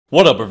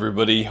What up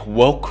everybody,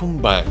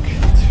 welcome back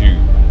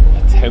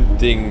to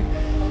attempting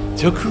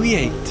to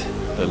create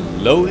the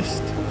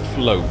lowest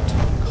float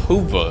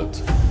covert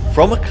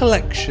from a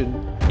collection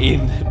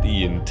in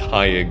the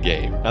entire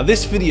game. Now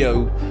this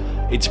video,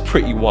 it's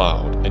pretty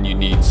wild and you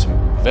need some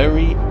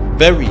very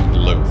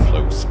low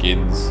float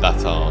skins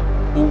that are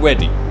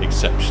already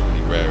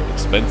exceptionally rare and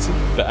expensive.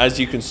 But as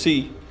you can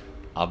see,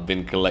 I've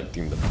been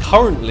collecting them.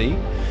 Currently,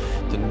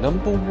 the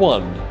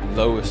 #1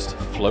 lowest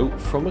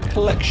float from a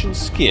collection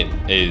skin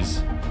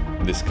is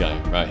this guy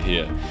right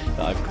here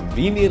that I've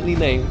conveniently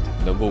named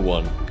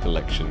 #1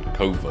 collection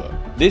covert.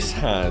 This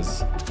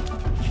has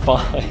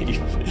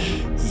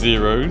 5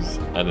 zeros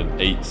and an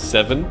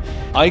 8-7.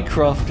 I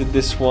crafted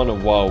this one a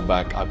while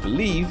back. I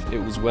believe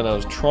it was when I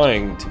was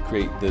trying to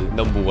create the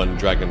 #1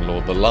 Dragon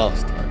Lord the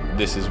last time.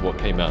 This is what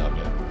came out of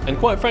it. And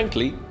quite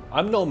frankly,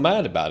 I'm not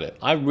mad about it.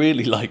 I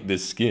really like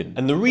this skin.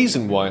 And the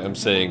reason why I'm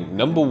saying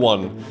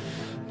 #1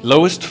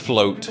 lowest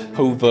float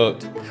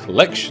covert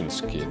collection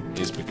skin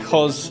is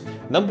because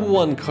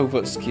 #1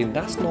 covert skin,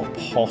 that's not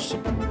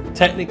possible.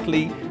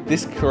 Technically,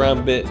 this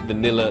Karambit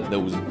vanilla that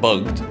was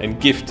bugged and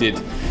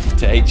gifted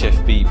to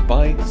HFB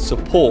by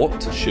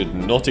support should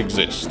not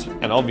exist.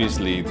 And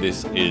obviously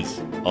this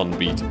is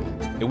unbeatable.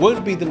 It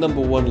won't be the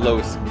 #1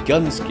 lowest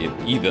gun skin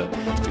either,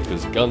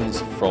 because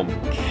guns from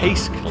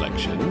case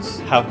collections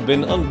have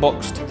been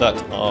unboxed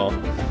that are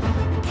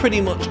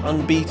pretty much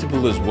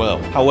unbeatable as well.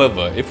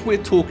 However, if we're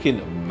talking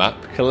map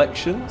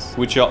collections,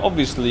 which are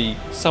obviously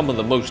some of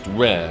the most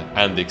rare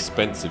and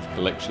expensive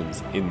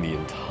collections in the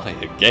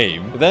entire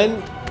game,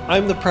 then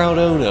I'm the proud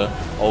owner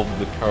of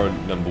the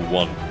current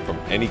 #1 from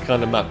any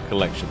kind of map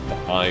collection,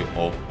 the Eye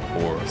of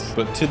Horus.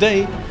 But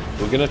today,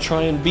 we're gonna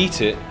try and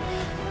beat it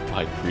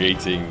by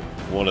creating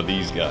one of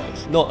these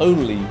guys. Not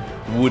only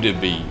would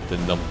it be the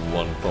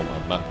 #1 from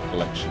a map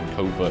collection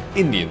covert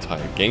in the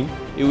entire game,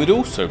 it would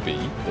also be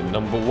the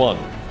 #1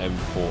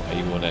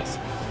 M4A1S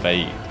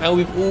Fade. Now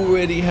we've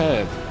already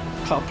had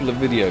a couple of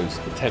videos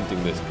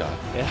attempting this guy.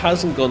 It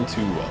hasn't gone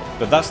too well,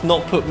 but that's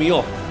not put me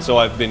off. So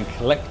I've been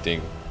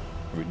collecting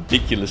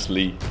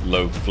ridiculously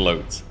low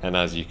floats, and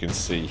as you can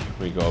see,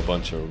 we got a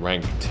bunch of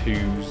rank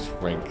 2s,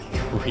 rank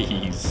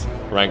 3s,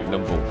 rank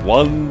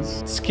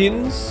 #1s,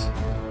 skins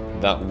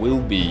that will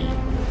be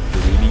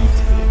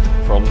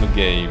deleted from the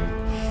game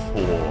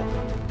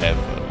forever.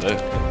 Look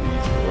at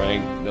these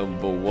rank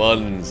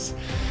 #1s.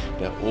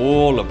 They're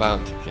all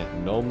about to get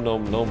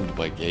nommed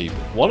by Gabe.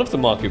 One of the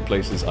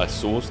marketplaces I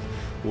sourced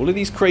all of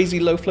these crazy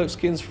low float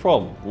skins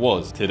from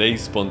was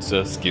today's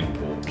sponsor,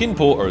 Skinport.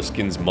 Skinport are a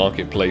skins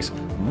marketplace,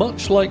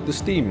 much like the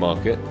Steam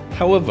market,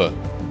 however,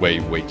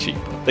 way cheaper.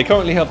 They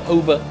currently have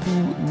over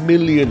 2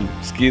 million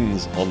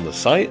skins on the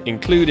site,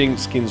 including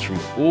skins from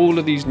all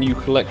of these new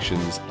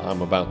collections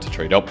I'm about to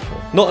trade up for.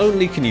 Not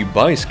only can you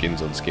buy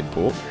skins on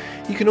Skinport,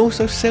 you can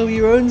also sell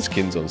your own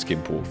skins on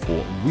Skinport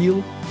for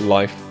real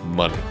life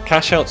money.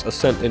 Cash outs are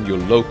sent in your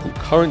local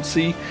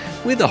currency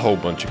with a whole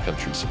bunch of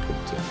countries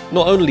supported.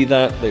 Not only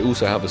that, they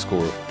also have a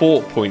score of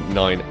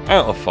 4.9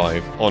 out of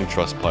 5 on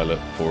Trustpilot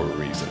for a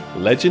reason.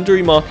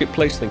 Legendary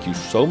Marketplace, thank you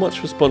so much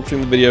for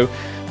sponsoring the video.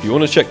 If you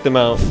want to check them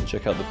out,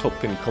 check out the top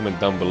pinned comment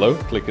down below.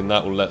 Clicking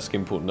that will let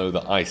Skinport know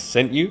that I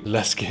sent you.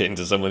 Let's get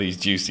into some of these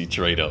juicy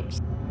trade ups.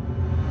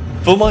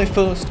 For my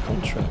first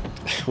contract,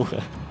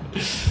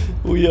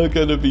 we are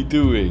going to be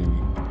doing...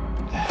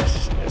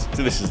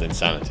 This is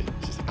insanity.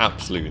 This is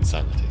absolute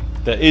insanity.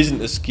 There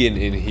isn't a skin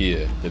in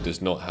here that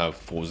does not have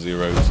 4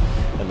 zeros,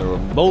 and there are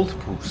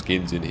multiple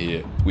skins in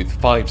here with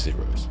 5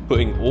 zeros.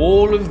 Putting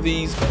all of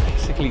these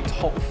basically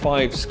top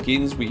 5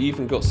 skins, we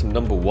even got some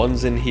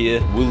 #1s in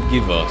here, will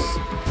give us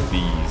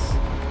these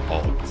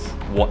odds.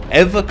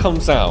 Whatever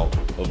comes out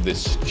of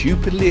this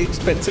stupidly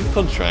expensive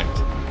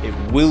contract, it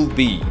will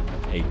be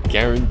a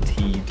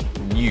guaranteed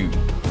new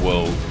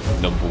world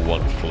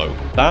 #1 float.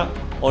 That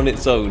on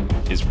its own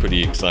is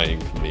pretty exciting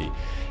for me.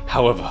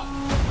 However,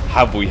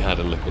 have we had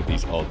a look at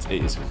these odds?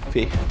 It is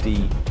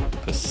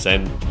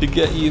 50% to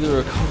get either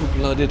a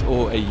cold-blooded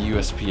or a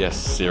USPS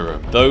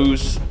serum.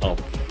 Those are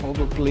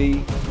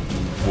probably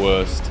the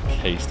worst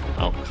case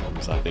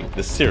outcomes, I think.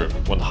 The serum,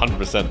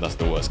 100% that's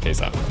the worst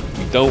case outcome.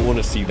 We don't want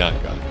to see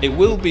that guy. It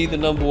will be the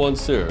 #1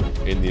 serum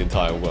in the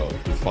entire world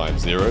with 5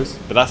 zeros,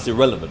 but that's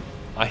irrelevant.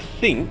 I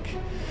think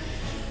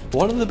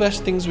one of the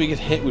best things we could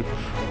hit would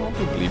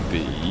probably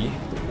be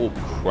the Orc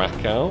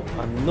Krakow.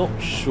 I'm not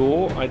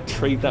sure I'd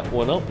trade that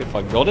one up if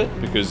I got it,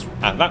 because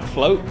at that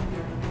float,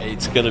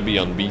 it's going to be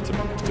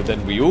unbeatable. But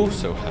then we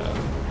also have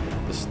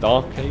the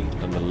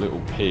Starcade and the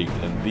Little Pig,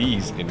 and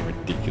these in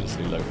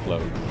ridiculously low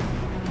float.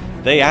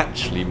 They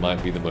actually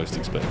might be the most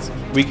expensive.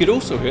 We could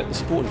also hit the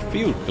Sport and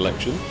Field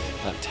collection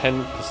at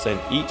 10%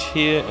 each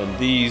here, and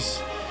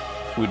these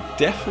would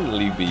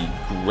definitely be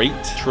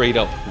great trade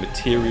up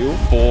material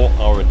for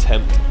our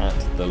attempt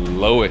at the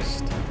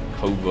lowest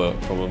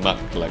covert from a map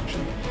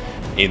collection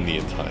in the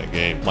entire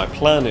game. My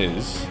plan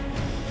is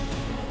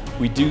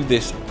we do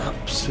this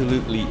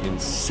absolutely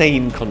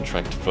insane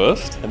contract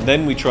first, and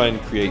then we try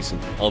and create some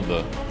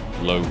other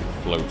low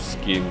flow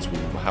skins.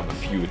 We'll have a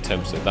few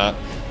attempts at that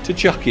to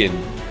chuck in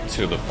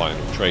to the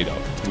final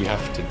Tradeup. We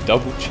have to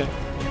double check,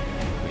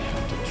 we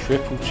have to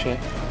triple check,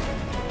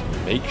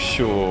 make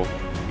sure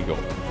we got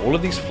all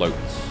of these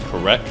floats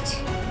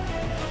correct.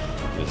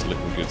 It's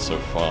looking good so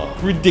far.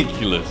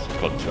 Ridiculous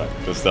contract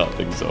to start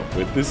things off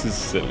with. This is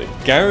silly.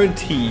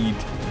 Guaranteed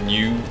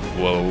new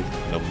world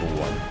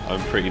 #1.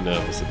 I'm pretty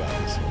nervous about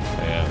this one.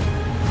 I am.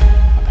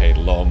 I paid a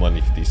lot of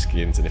money for these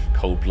skins, and if a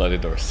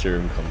cold-blooded or a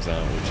serum comes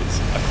out, which is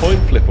a coin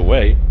flip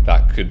away,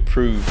 that could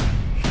prove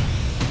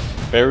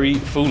very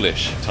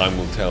foolish. Time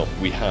will tell.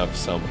 We have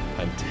some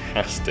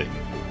fantastic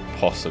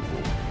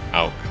possible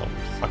outcomes.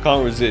 I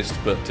can't resist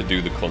but to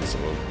do the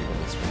console opening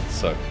on this one.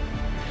 So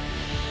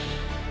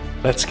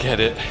let's get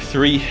it.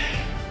 3,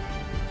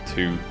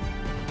 2,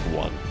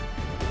 1.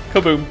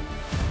 Kaboom.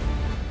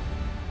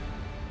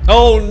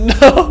 Oh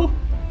no!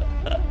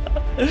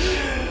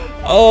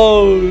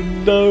 Oh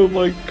no,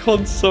 my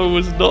console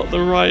was not the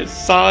right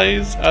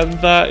size, and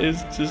that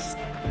is just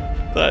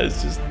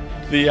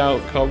the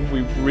outcome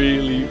we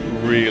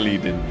really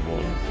didn't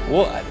want.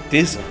 What a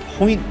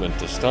disappointment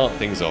to start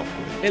things off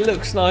with. It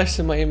looks nice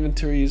in my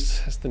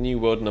inventories as the new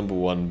world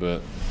 #1,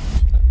 but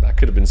that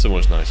could have been so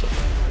much nicer.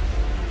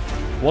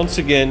 Once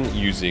again,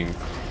 using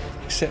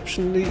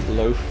exceptionally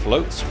low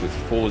floats with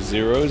 4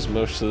 zeros,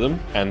 most of them,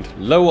 and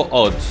lower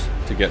odds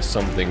to get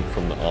something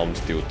from the Arms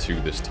Deal 2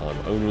 this time,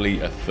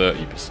 only a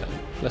 30%.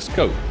 Let's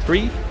go.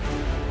 3,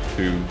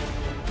 2,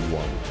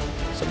 1.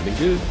 Something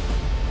good.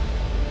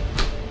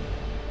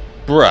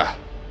 Bruh.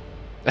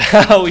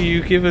 How are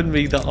you giving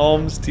me the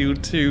Arms Deal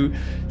 2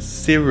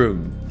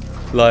 serum?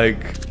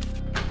 Like,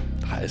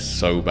 that is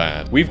so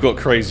bad. We've got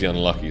crazy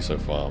unlucky so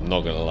far, I'm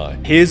not gonna lie.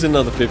 Here's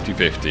another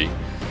 50-50.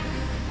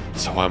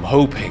 So I'm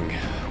hoping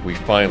we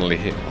finally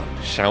hit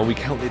one. Shall we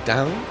count it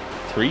down?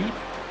 3,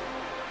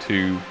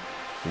 2,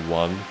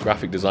 1.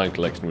 Graphic design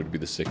collection would be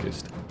the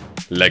sickest.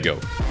 Lego.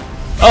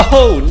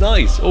 Oh,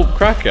 nice! Oh,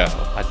 Krakow.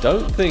 I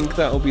don't think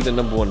that'll be the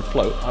 #1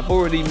 float. I've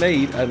already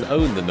made and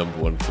own the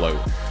 #1 float.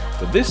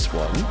 But this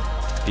one,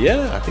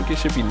 yeah, I think it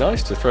should be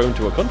nice to throw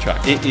into a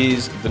contract. It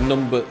is the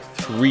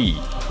 #3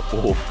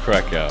 for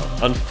Krakow.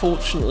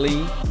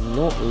 Unfortunately,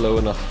 not low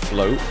enough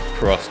float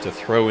for us to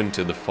throw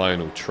into the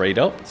final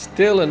Tradeup.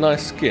 Still a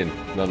nice skin,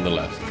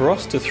 nonetheless. For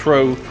us to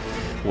throw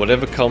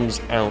whatever comes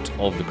out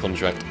of the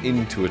contract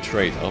into a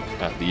Tradeup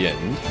at the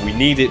end, we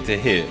need it to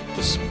hit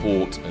the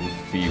Sport and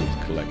Field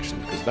collection,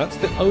 because that's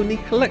the only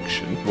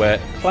collection where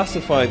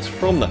classifieds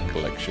from that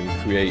collection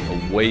create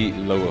a way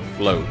lower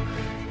float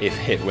if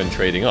hit when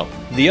trading up.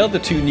 The other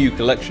 2 new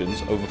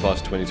collections,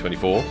 Overpass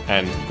 2024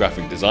 and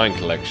Graphic Design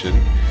Collection,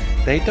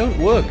 they don't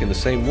work in the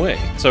same way.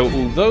 So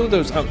although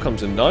those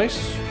outcomes are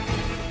nice,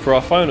 for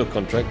our final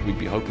contract we'd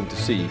be hoping to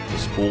see the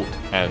Sport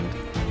and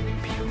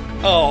Field.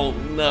 Oh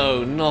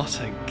no, not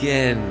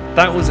again.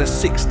 That was a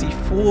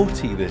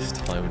 60-40 this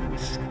time, and we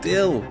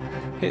still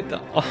hit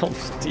the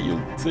Arms Deal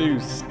 2.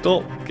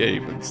 Stop,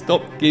 Gaben.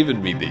 Stop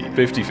giving me the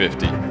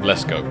 50-50.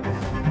 Let's go.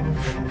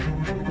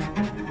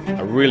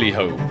 I really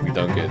hope we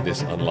don't get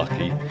this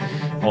unlucky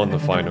on the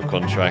final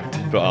contract,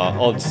 but our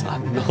odds are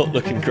not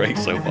looking great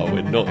so far.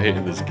 We're not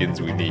hitting the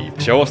skins we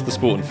need. Show us the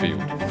Sport and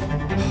Field.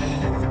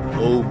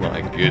 Oh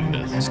my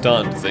goodness. I'm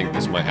starting to think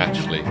this might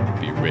actually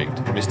be rigged.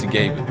 Mr.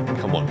 Gaben,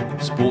 come on.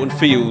 Sport and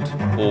Field,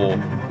 or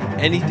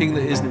anything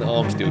that isn't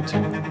Arms Deal 2.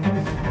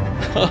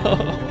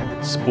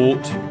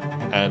 Sport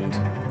and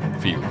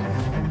Field.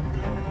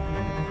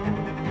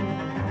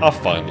 Our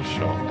final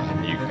shot,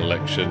 our new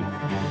collection.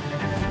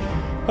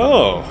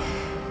 Oh,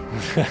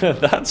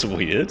 that's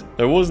weird.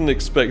 I wasn't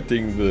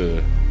expecting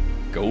the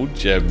gold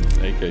gem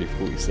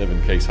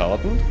AK-47 case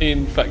hardened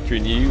in factory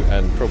new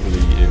and probably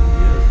in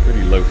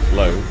pretty low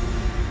flow.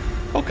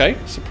 Okay,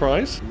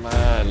 surprise.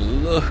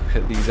 Man, look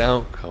at these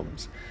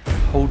outcomes.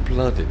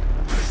 Cold-blooded,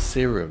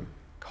 serum,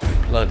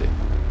 cold-blooded,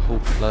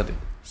 cold-blooded,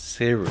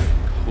 serum,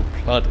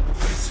 cold-blooded,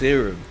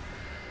 serum.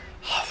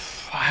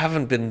 I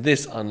haven't been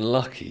this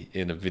unlucky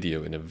in a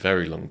video in a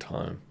very long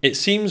time. It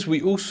seems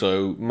we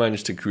also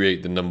managed to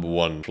create the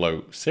 #1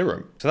 float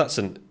serum. So that's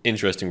an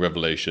interesting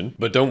revelation,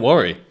 but don't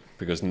worry,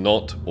 because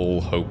not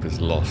all hope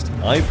is lost.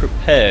 I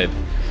prepared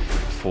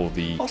for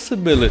the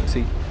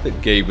possibility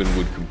that Gaben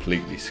would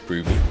completely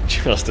screw me,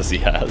 just as he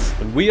has.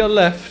 And we are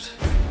left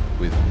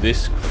with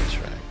this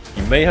contract.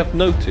 You may have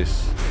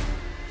noticed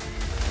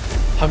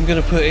I'm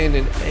gonna put in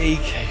an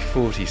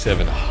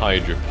AK-47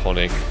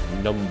 hydroponic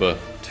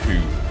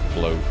 #2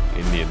 float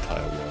in the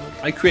entire world.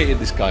 I created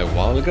this guy a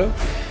while ago.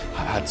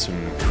 I had some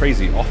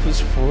crazy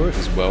offers for it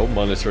as well,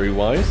 monetary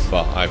wise,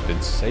 but I've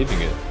been saving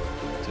it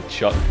to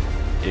chuck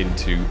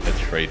into a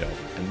Tradeup.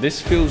 And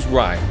this feels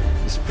right.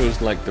 This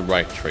feels like the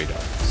right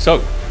Tradeup.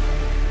 So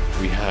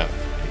we have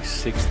a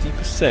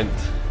 60%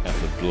 at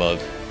the blood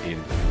in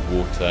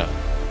water.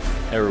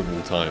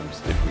 Terrible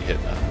times if we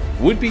hit that.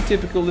 Would be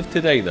typical of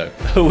today though.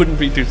 I wouldn't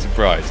be too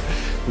surprised.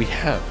 We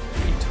have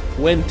a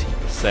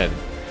 20%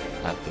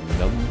 at the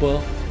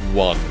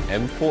 #1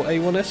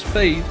 M4A1S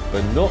fade,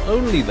 but not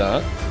only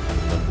that,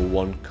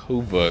 #1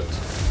 covert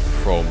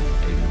from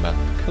a map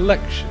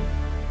collection.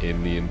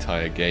 in the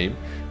entire game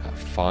at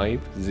 5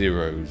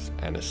 zeros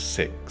and a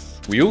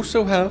 6. We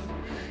also have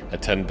a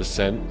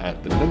 10%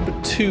 at the number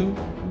 2,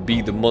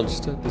 Be the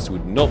Monster. This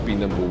would not be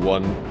number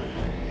 1.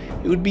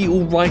 It would be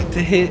alright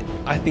to hit.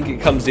 I think it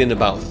comes in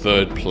about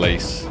 3rd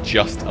place,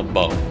 just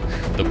above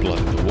the Blood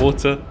in the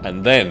Water.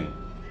 And then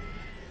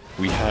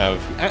we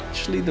have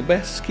actually the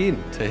best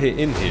skin to hit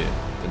in here,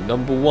 the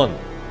number 1,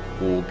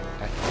 AUG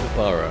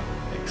Akihabara.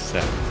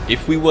 Except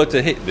if we were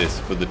to hit this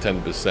for the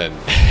 10%,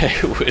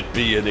 it would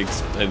be an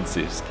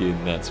expensive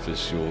skin, that's for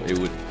sure. It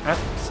would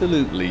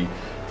absolutely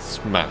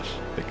smash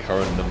the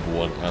current number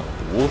 1 out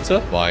of the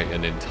water by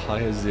an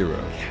entire 0.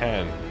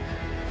 Can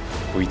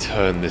we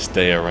turn this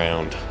day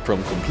around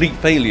from complete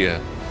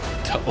failure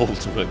to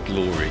ultimate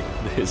glory?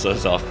 This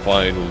is our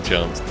final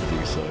chance to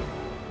do so.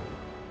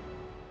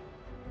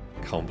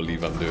 Can't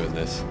believe I'm doing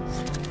this.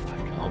 I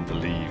can't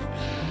believe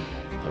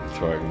I'm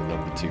throwing the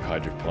number 2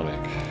 hydroponic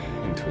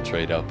into a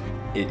trade up.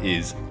 It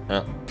is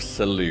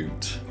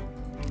absolute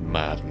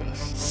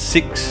madness.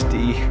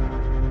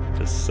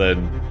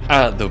 60%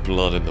 at the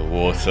Blood in the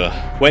Water.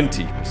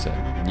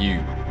 20%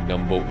 new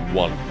number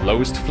 1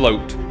 lowest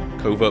float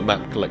covert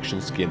map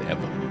collection skin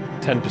ever.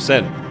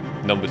 10%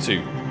 number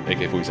 2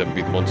 AK-47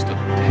 Be the Monster.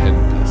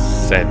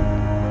 10%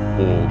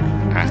 AUG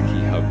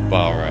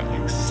Akihabara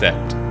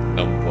except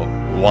number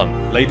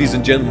 1. Ladies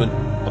and gentlemen,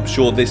 I'm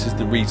sure this is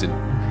the reason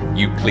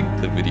you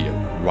clicked the video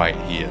right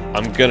here.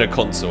 I'm gonna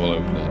console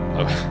open it.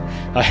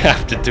 I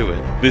have to do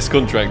it. This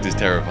contract is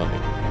terrifying,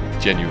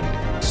 genuinely.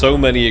 So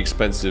many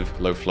expensive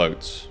low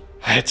floats.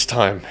 It's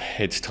time,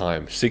 it's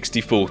time.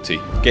 60-40.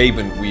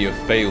 Gaben, we have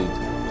failed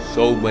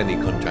so many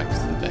contracts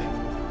today.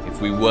 If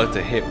we were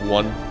to hit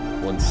one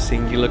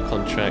singular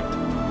contract,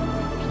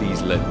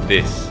 please let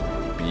this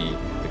be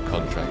the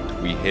contract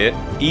we hit.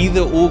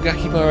 Either AUG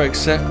Akihabara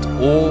accept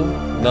or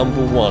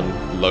number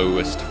 1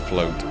 lowest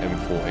float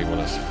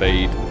M4A1S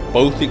fade.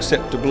 Both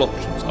acceptable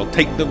options. I'll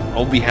take them,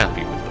 I'll be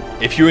happy with them.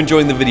 If you're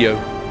enjoying the video,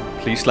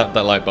 please slap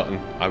that like button.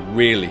 I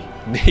really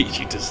need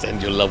you to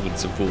send your love and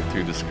support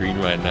through the screen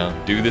right now.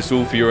 Do this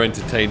all for your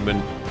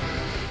entertainment,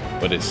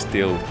 but it's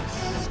still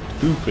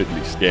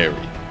stupidly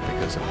scary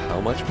because of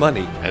how much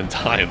money and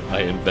time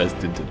I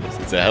invest into this.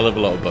 It's a hell of a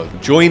lot of both.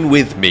 Join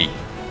with me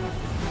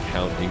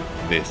counting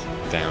this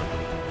down.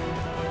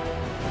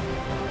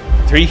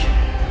 3, 2,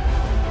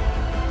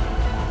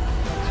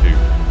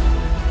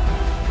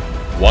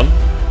 1.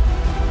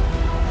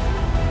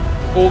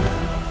 AUG.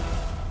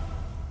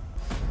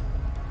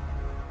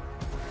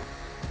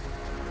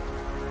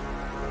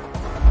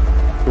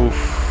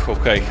 Oof,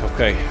 okay.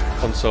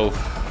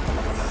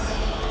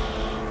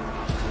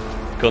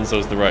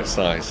 Console's the right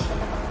size.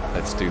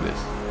 Let's do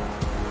this.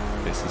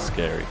 This is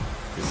scary.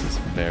 This is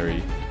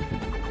very,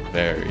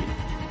 very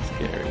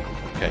scary.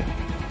 Okay.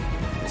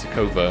 It's a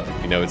covert.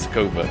 We know it's a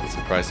covert. It's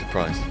a price.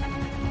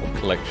 What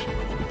collection?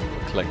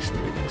 What collection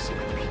are we going to see?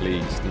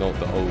 Please, not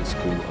the old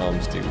school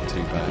arms deal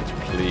 2 badge.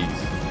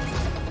 Please.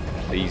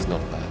 Please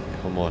not that.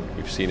 Come on.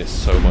 We've seen it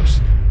so much.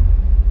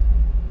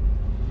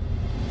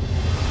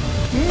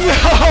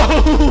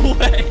 No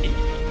way!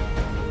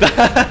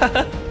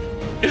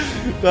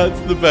 That's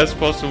the best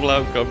possible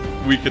outcome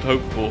we could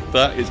hope for.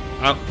 That is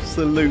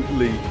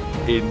absolutely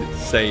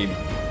insane.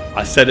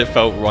 I said it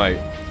felt right.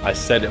 I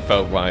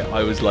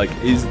was like,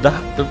 is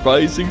that the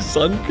Rising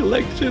Sun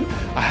collection?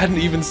 I hadn't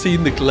even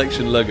seen the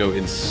collection logo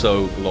in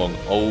so long.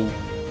 Oh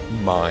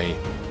my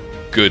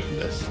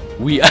goodness.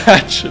 We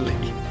actually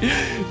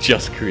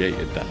just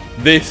created that.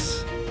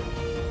 This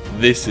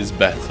is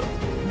better.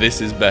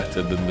 This is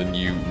better than the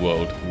new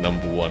world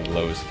number 1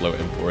 lowest float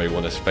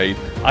M4A1S fade.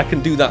 I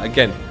can do that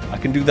again. I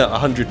can do that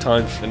 100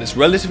 times, and it's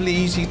relatively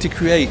easy to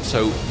create.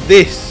 So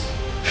this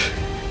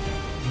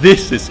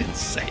is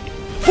insane.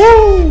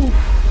 Woo!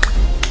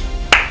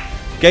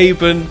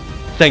 Gaben,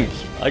 thank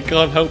you. I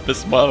can't help but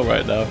smile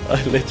right now.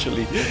 I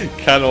literally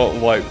cannot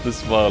wipe the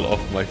smile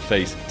off my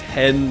face.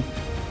 10%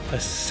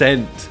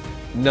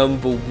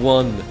 number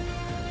 1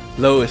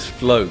 lowest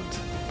float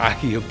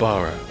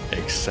Akihabara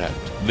except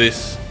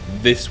this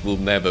will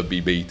never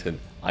be beaten.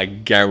 I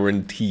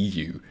guarantee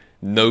you.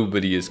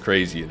 Nobody is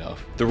crazy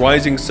enough. The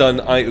Rising Sun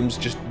items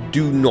just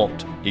do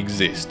not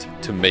exist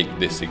to make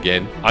this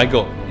again. I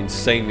got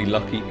insanely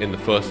lucky in the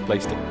first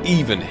place to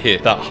even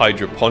hit that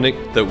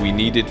hydroponic that we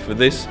needed for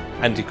this.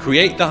 And to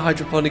create that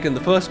hydroponic in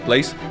the first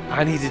place,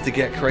 I needed to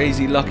get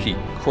crazy lucky,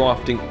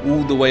 crafting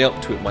all the way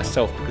up to it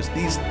myself because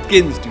these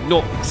skins do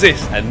not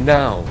exist. And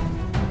now,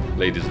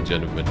 ladies and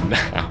gentlemen,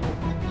 now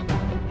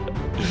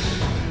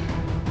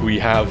we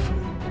have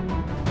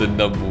the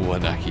number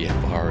 1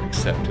 Akihabara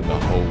except in the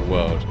whole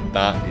world.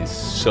 That is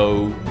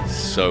so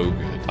good.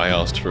 I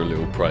asked for a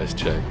little price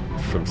check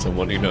from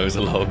someone who knows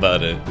a lot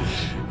about it,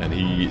 and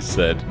he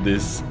said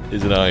this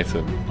is an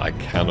item I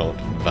cannot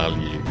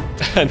value,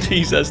 and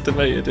he's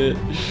estimated it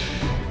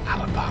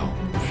at about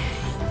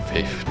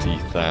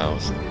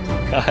 50,000.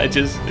 I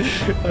just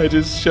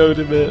showed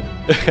him it.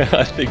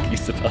 I think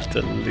he's about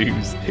to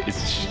lose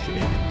his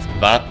shit.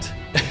 That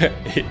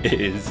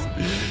is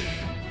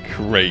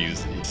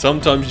crazy.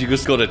 Sometimes you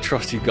just gotta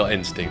trust your gut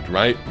instinct,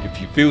 right?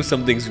 If you feel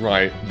something's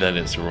right, then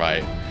it's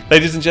right.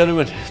 Ladies and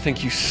gentlemen,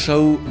 thank you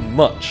so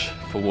much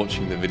for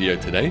watching the video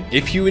today.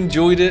 If you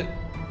enjoyed it,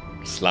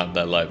 slap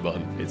that like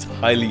button. It's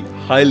highly,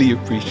 highly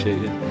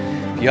appreciated.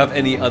 If you have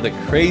any other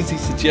crazy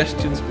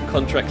suggestions for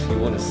contracts you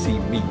want to see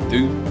me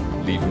do,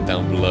 leave them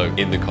down below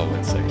in the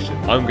comment section.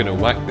 I'm gonna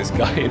whack this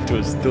guy into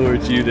a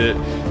storage unit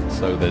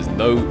so there's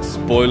no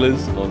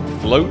spoilers on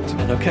float,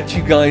 and I'll catch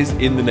you guys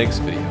in the next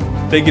video.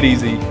 Take it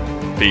easy.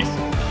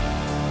 Peace.